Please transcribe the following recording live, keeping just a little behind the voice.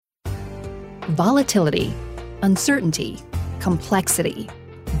volatility, uncertainty, complexity.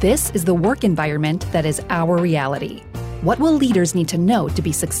 This is the work environment that is our reality. What will leaders need to know to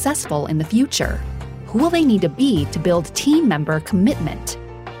be successful in the future? Who will they need to be to build team member commitment?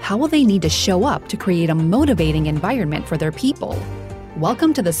 How will they need to show up to create a motivating environment for their people?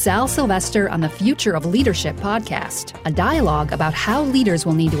 Welcome to the Sal Silvester on the Future of Leadership podcast, a dialogue about how leaders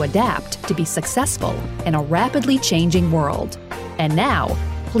will need to adapt to be successful in a rapidly changing world. And now,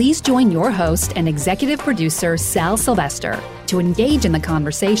 please join your host and executive producer, Sal Silvester, to engage in the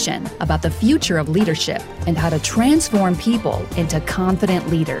conversation about the future of leadership and how to transform people into confident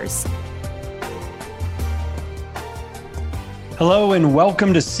leaders. Hello and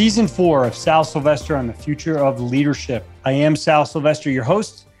welcome to Season 4 of Sal Silvester on the Future of Leadership. I am Sal Silvester, your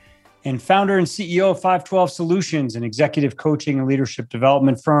host and founder and CEO of 512 Solutions, an executive coaching and leadership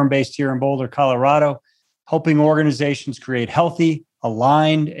development firm based here in Boulder, Colorado, helping organizations create healthy,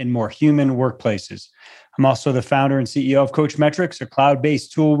 aligned, and more human workplaces. I'm also the founder and CEO of Coachmetrics, a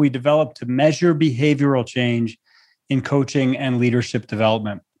cloud-based tool we developed to measure behavioral change in coaching and leadership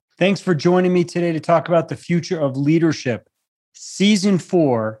development. Thanks for joining me today to talk about the future of leadership. Season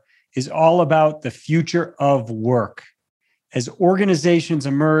 4 is all about the future of work. As organizations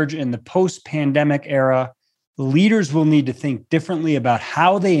emerge in the post-pandemic era, leaders will need to think differently about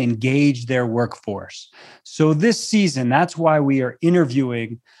how they engage their workforce. So this season, that's why we are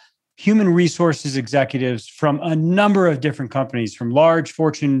interviewing human resources executives from a number of different companies, from large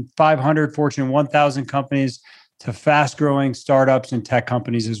Fortune 500, Fortune 1000 companies to fast-growing startups and tech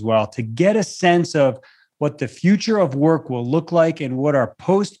companies as well, to get a sense of what the future of work will look like and what our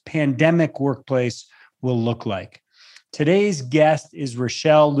post-pandemic workplace will look like. Today's guest is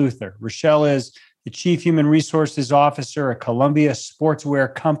Rochelle Luther. Rochelle is the Chief Human Resources Officer at Columbia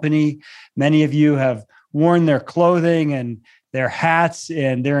Sportswear Company. Many of you have worn their clothing and their hats,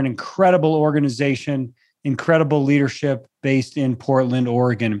 and they're an incredible organization, incredible leadership based in Portland,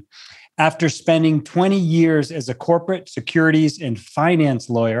 Oregon. After spending 20 years as a corporate securities and finance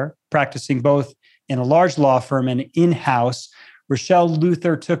lawyer, practicing both in a large law firm and in-house, Rochelle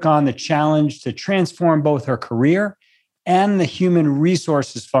Luther took on the challenge to transform both her career and the human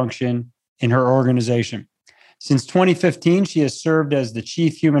resources function in her organization. Since 2015, she has served as the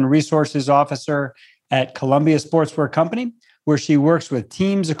Chief Human Resources Officer at Columbia Sportswear Company, where she works with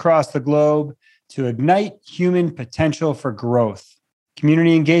teams across the globe to ignite human potential for growth.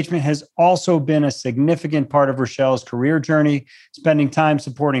 Community engagement has also been a significant part of Rochelle's career journey, spending time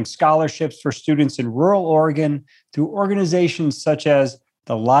supporting scholarships for students in rural Oregon through organizations such as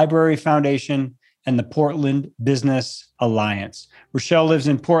the Library Foundation and the Portland Business Alliance. Rochelle lives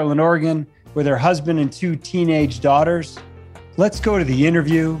in Portland, Oregon, with her husband and 2 teenage daughters. Let's go to the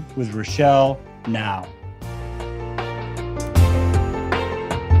interview with Rochelle now.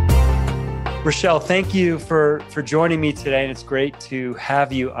 Rochelle, thank you for joining me today, and it's great to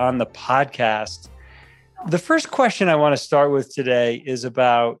have you on the podcast. The first question I want to start with today is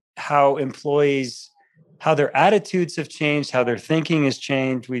about how employees, how their attitudes have changed, how their thinking has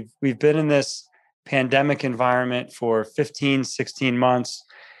changed. We've been in this pandemic environment for 15, 16 months.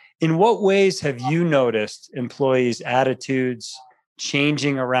 In what ways have you noticed employees' attitudes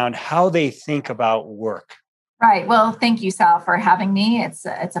changing around how they think about work? Right. Well, thank you, Sal, for having me. It's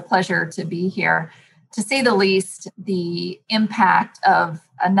a pleasure to be here. To say the least, the impact of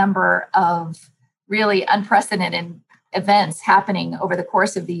a number of really unprecedented events happening over the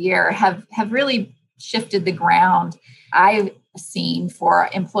course of the year have really shifted the ground I've seen for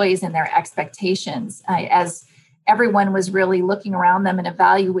employees and their expectations. As everyone was really looking around them and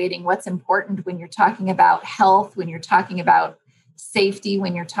evaluating what's important when you're talking about health, when you're talking about safety,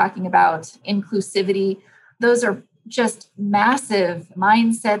 when you're talking about inclusivity. Those are just massive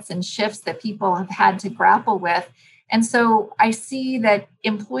mindsets and shifts that people have had to grapple with. And so I see that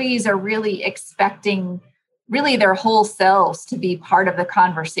employees are really expecting really their whole selves to be part of the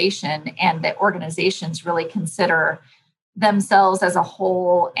conversation, and that organizations really consider themselves as a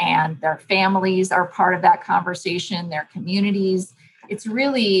whole, and their families are part of that conversation, their communities. It's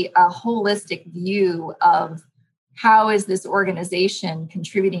really a holistic view of how is this organization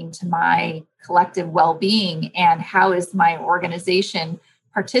contributing to my collective well-being, and how is my organization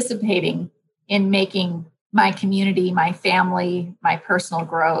participating in making my community, my family, my personal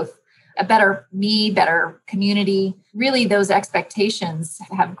growth a better me, better community. Really, those expectations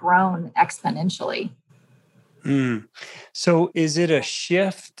have grown exponentially. So is it a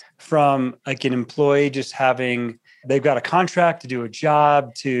shift from like an employee just having, they've got a contract to do a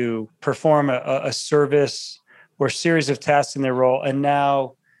job, to perform a service or series of tasks in their role, and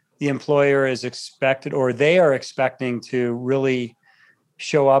now the employer is expected, or they are expecting, to really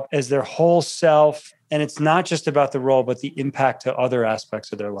show up as their whole self. And it's not just about the role, but the impact to other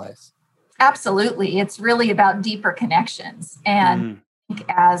aspects of their life. Absolutely. It's really about deeper connections. And I think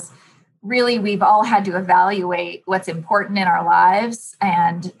as really we've all had to evaluate what's important in our lives.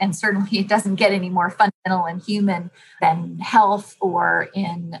 And certainly it doesn't get any more fundamental and human than health or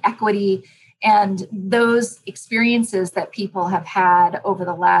in equity. And those experiences that people have had over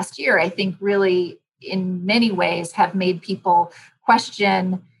the last year, I think really in many ways have made people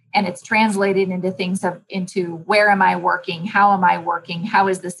question, and it's translated into things into where am I working? How am I working? How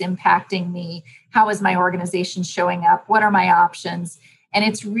is this impacting me? How is my organization showing up? What are my options? And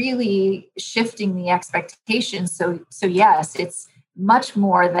it's really shifting the expectations. So yes, it's much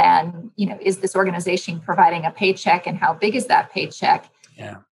more than, is this organization providing a paycheck and how big is that paycheck?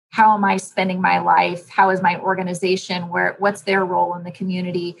 Yeah. How am I spending my life? How is my organization? What's their role in the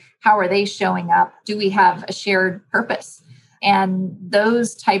community? How are they showing up? Do we have a shared purpose? And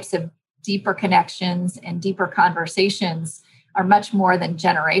those types of deeper connections and deeper conversations are much more than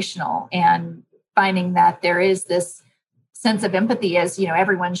generational. And finding that there is this sense of empathy as,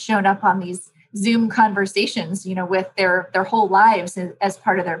 everyone's shown up on these Zoom conversations, with their whole lives as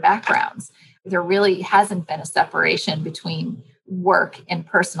part of their backgrounds. There really hasn't been a separation between work and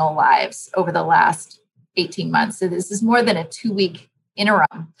personal lives over the last 18 months. So this is more than a 2-week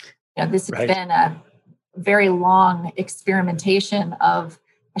interim. This has been a very long experimentation of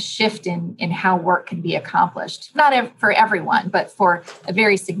a shift in how work can be accomplished, not for everyone, but for a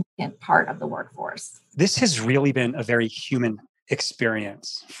very significant part of the workforce. This has really been a very human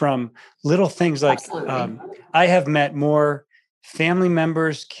experience, from little things like I have met more family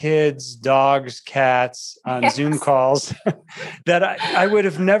members, kids, dogs, cats on Zoom calls that I would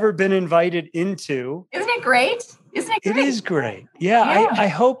have never been invited into. Isn't it great? It is great. Yeah. I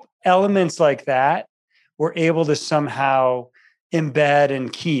hope elements like that we're able to somehow embed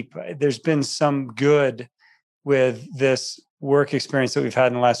and keep. There's been some good with this work experience that we've had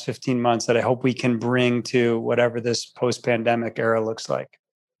in the last 15 months that I hope we can bring to whatever this post-pandemic era looks like.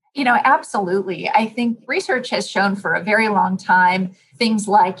 Absolutely. I think research has shown for a very long time things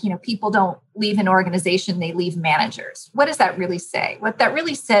like, people don't leave an organization, they leave managers. What does that really say? What that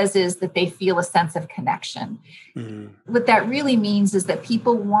really says is that they feel a sense of connection. Mm-hmm. What that really means is that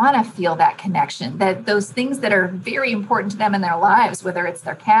people want to feel that connection, that those things that are very important to them in their lives, whether it's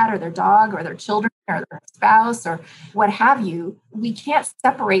their cat or their dog or their children or their spouse or what have you, we can't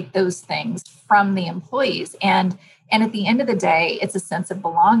separate those things from the employees. And at the end of the day, it's a sense of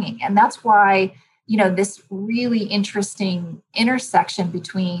belonging. And that's why, this really interesting intersection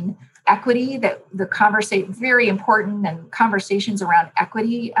between equity, that the conversation, very important, and conversations around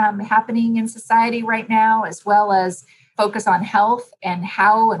equity happening in society right now, as well as focus on health and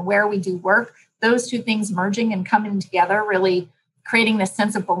how and where we do work, those two things merging and coming together, really creating this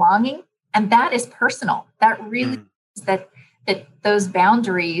sense of belonging. And that is personal. That really is that those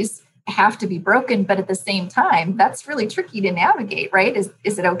boundaries have to be broken, but at the same time, that's really tricky to navigate, right?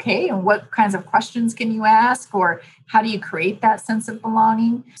 Is it okay? And what kinds of questions can you ask? Or how do you create that sense of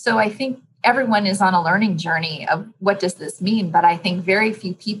belonging? So I think everyone is on a learning journey of what does this mean? But I think very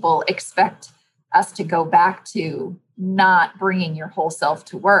few people expect us to go back to not bringing your whole self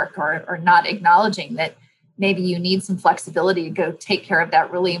to work or not acknowledging that maybe you need some flexibility to go take care of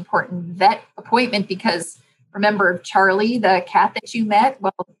that really important vet appointment because remember Charlie, the cat that you met?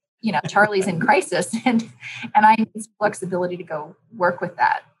 Well, Charlie's in crisis and I need some flexibility to go work with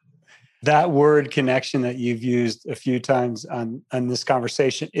that. That word connection that you've used a few times on this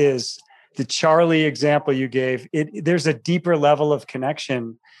conversation is the Charlie example you gave. There's a deeper level of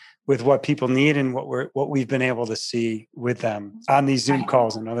connection with what people need and what we've been able to see with them on these Zoom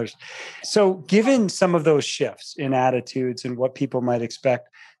calls and others. So given some of those shifts in attitudes and what people might expect,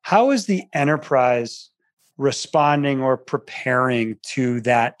 how is the enterprise responding or preparing to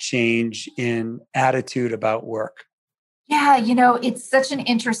that change in attitude about work? Yeah, it's such an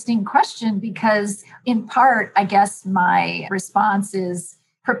interesting question because in part, I guess my response is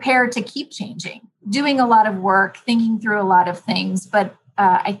prepare to keep changing, doing a lot of work, thinking through a lot of things. But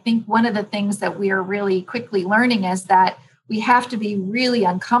I think one of the things that we are really quickly learning is that we have to be really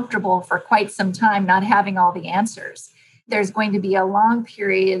uncomfortable for quite some time, not having all the answers. There's going to be a long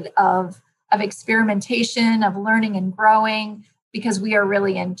period of experimentation, of learning and growing, because we are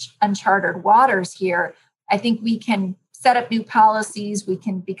really in uncharted waters here. I think we can set up new policies, we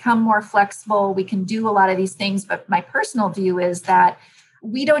can become more flexible, we can do a lot of these things. But my personal view is that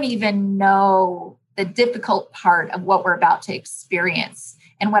we don't even know the difficult part of what we're about to experience.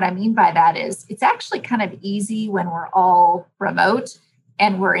 And what I mean by that is it's actually kind of easy when we're all remote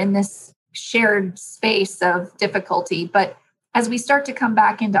and we're in this shared space of difficulty. But as we start to come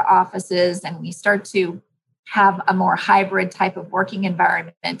back into offices and we start to have a more hybrid type of working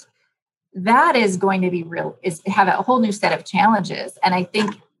environment, that is going to be have a whole new set of challenges. And I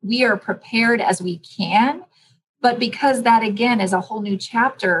think we are prepared as we can, but because that again is a whole new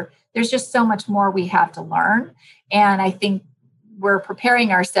chapter, there's just so much more we have to learn. And I think we're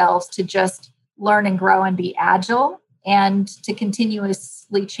preparing ourselves to just learn and grow and be agile and to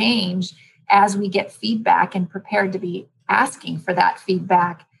continuously change as we get feedback and prepared to be asking for that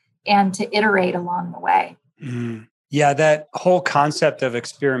feedback and to iterate along the way. Mm. Yeah, that whole concept of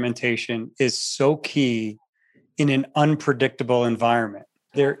experimentation is so key in an unpredictable environment.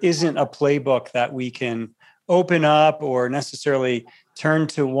 There isn't a playbook that we can open up or necessarily turn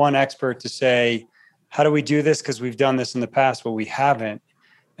to one expert to say, how do we do this? Because we've done this in the past, but we haven't.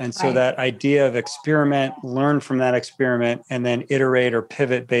 And so that idea of experiment, learn from that experiment, and then iterate or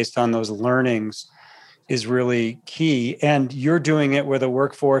pivot based on those learnings is really key. And you're doing it with a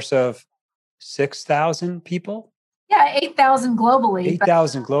workforce of 6,000 people? Yeah, 8,000 globally.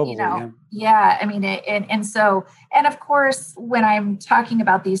 8,000 globally, yeah. I mean, and of course, when I'm talking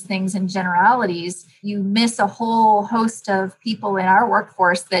about these things in generalities, you miss a whole host of people in our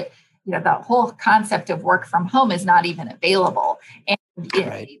workforce that, the whole concept of work from home is not even available. And we've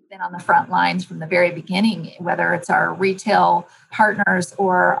been on the front lines from the very beginning, whether it's our retail partners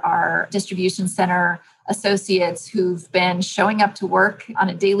or our distribution center associates who've been showing up to work on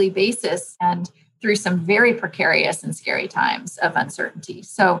a daily basis and through some very precarious and scary times of uncertainty.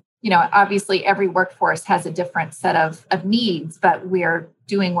 So, obviously every workforce has a different set of needs, but we're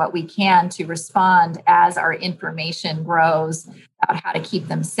doing what we can to respond as our information grows about how to keep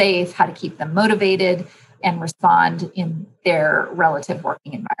them safe, how to keep them motivated, and respond in their relative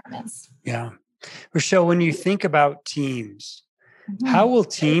working environments. Yeah. Rochelle, when you think about teams, how will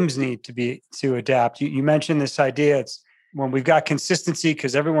teams need to adapt? You mentioned this idea. It's when we've got consistency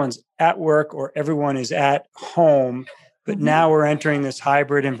because everyone's at work or everyone is at home, but now we're entering this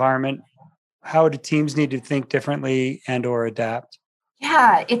hybrid environment. How do teams need to think differently and or adapt?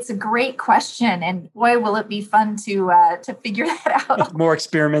 Yeah, it's a great question. And boy, will it be fun to figure that out. More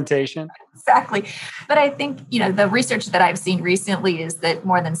experimentation. Exactly. But I think, the research that I've seen recently is that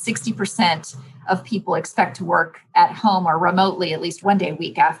more than 60% of people expect to work at home or remotely at least one day a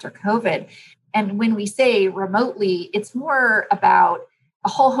week after COVID. And when we say remotely, it's more about a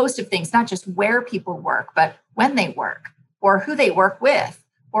whole host of things, not just where people work, but when they work or who they work with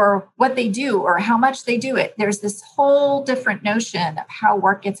or what they do or how much they do it. There's this whole different notion of how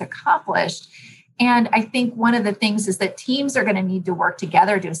work gets accomplished. And I think one of the things is that teams are going to need to work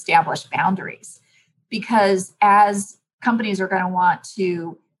together to establish boundaries, because as companies are going to want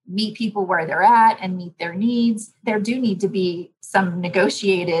to meet people where they're at and meet their needs, there do need to be some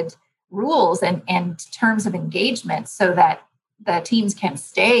negotiated rules and terms of engagement so that the teams can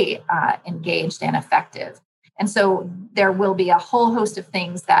stay engaged and effective. And so there will be a whole host of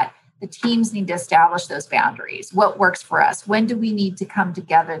things that the teams need to establish those boundaries. What works for us? When do we need to come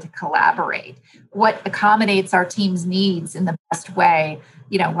together to collaborate? What accommodates our team's needs in the best way,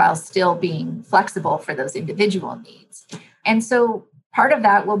 while still being flexible for those individual needs? And so part of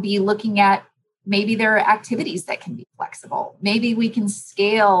that will be looking at maybe there are activities that can be flexible. Maybe we can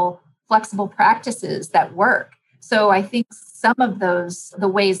scale flexible practices that work. So I think some of the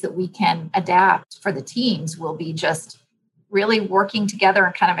ways that we can adapt for the teams will be just really working together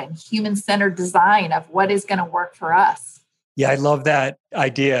in kind of a human-centered design of what is going to work for us. Yeah, I love that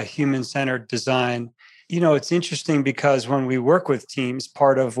idea, human-centered design. It's interesting because when we work with teams,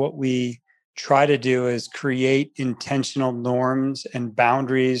 part of what we try to do is create intentional norms and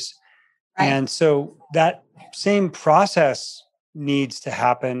boundaries. Right. And so that same process needs to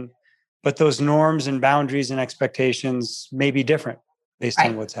happen, but those norms and boundaries and expectations may be different based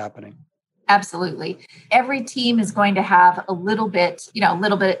on what's happening. Absolutely. Every team is going to have a little bit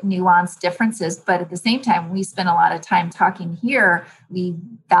nuanced differences, but at the same time, we spend a lot of time talking here. We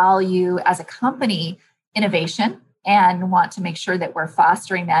value as a company innovation and want to make sure that we're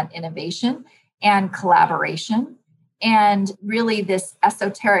fostering that innovation and collaboration and really this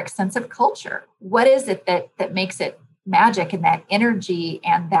esoteric sense of culture. What is it that makes it magic and that energy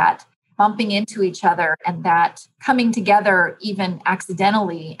and that bumping into each other and that coming together even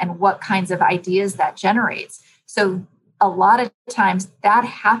accidentally and what kinds of ideas that generates? So a lot of times that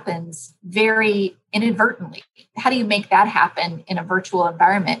happens very inadvertently. How do you make that happen in a virtual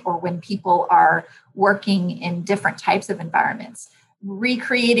environment or when people are working in different types of environments?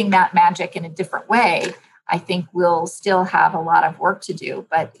 Recreating that magic in a different way, I think we'll still have a lot of work to do,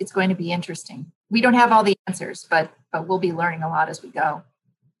 but it's going to be interesting. We don't have all the answers, but we'll be learning a lot as we go.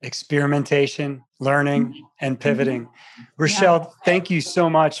 experimentation, learning, and pivoting. Rochelle, thank you so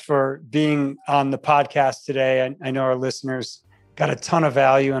much for being on the podcast today. I know our listeners got a ton of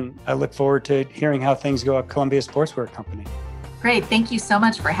value, and I look forward to hearing how things go at Columbia Sportswear Company. Great. Thank you so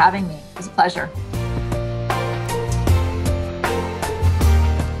much for having me. It was a pleasure.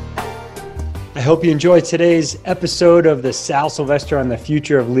 I hope you enjoyed today's episode of the Sal Silvester on the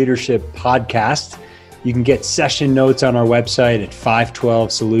Future of Leadership podcast. You can get session notes on our website at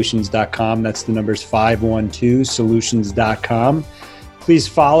 512solutions.com. That's the numbers 512solutions.com. Please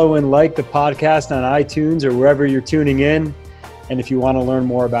follow and like the podcast on iTunes or wherever you're tuning in. And if you want to learn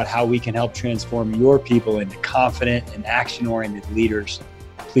more about how we can help transform your people into confident and action-oriented leaders,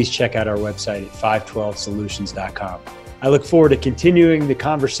 please check out our website at 512solutions.com. I look forward to continuing the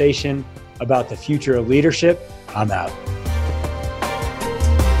conversation about the future of leadership. I'm out.